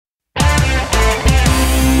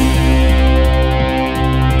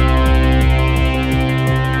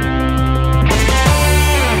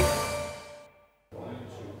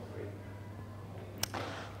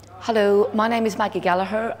Hello, my name is Maggie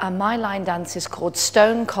Gallagher and my line dance is called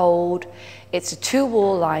Stone Cold. It's a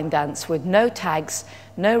two-wall line dance with no tags,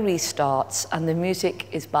 no restarts, and the music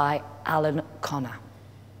is by Alan Connor.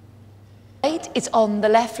 It's on the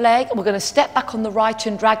left leg. We're going to step back on the right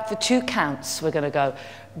and drag for 2 counts. We're going to go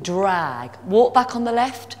drag, walk back on the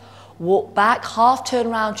left, walk back, half turn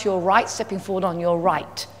around to your right, stepping forward on your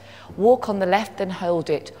right. Walk on the left, then hold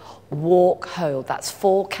it. Walk, hold. That's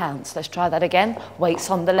 4 counts. Let's try that again. Weights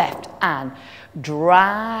on the left and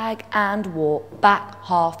drag and walk back,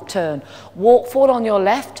 half turn. Walk forward on your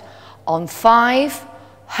left on 5,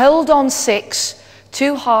 hold on 6,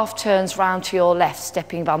 2 half turns round to your left,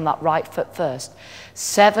 stepping on that right foot first.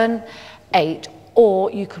 7, 8, or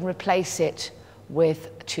you can replace it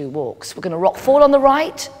with 2 walks. We're going to rock forward on the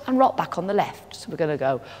right and rock back on the left. So we're going to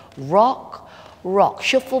go rock, rock,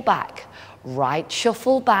 shuffle back, right,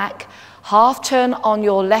 shuffle back, half turn on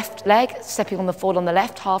your left leg, stepping on the forward on the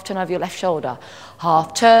left, half turn over your left shoulder,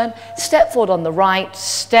 half turn, step forward on the right,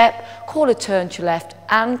 step, quarter turn to your left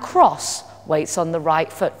and cross. Weights on the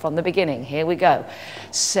right foot from the beginning. Here we go.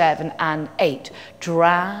 7 and 8.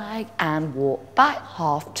 Drag and walk back,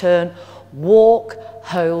 half turn, walk,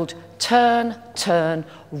 hold, turn, turn,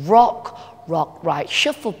 rock, rock, right,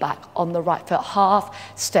 shuffle back on the right foot, half,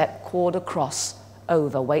 step, quarter, cross,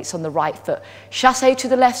 over, weights on the right foot, chassé to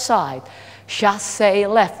the left side, chassé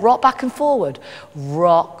left, rock back and forward,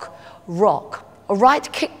 rock, rock, a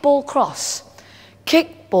right kick ball cross,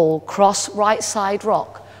 right side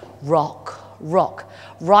rock, rock, rock,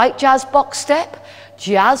 right jazz box step,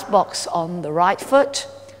 jazz box on the right foot,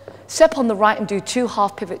 step on the right and do 2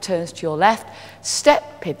 half pivot turns to your left,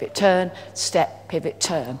 step, pivot, turn, step, pivot,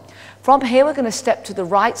 turn. From here we're going to step to the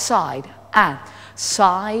right side and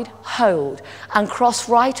side, hold, and cross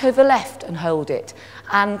right over left and hold it,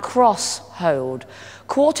 and cross, hold.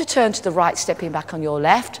 Quarter turn to the right, stepping back on your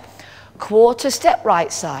left, quarter step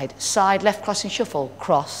right side, side left crossing shuffle,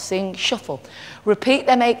 crossing shuffle. Repeat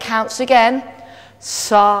them 8 counts again,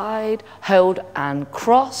 side, hold and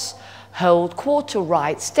cross, hold, quarter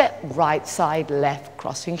right, step right side left,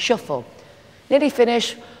 crossing shuffle. Nearly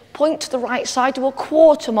finished, point to the right side, do a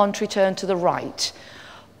quarter Monterey turn to the right.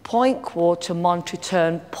 Point, quarter, Monterey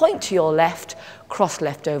turn, point to your left, cross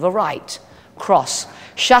left over right, cross,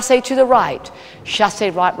 chassé to the right,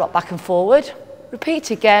 chassé right, rock back and forward,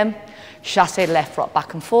 repeat again, chassé left, rock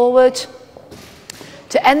back and forward.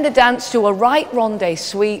 To end the dance, do a right ronde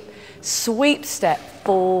sweep, sweep step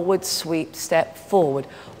forward, sweep step forward.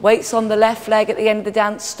 Weights on the left leg at the end of the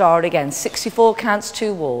dance, start again, 64 counts,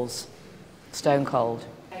 2 walls, Stone Cold.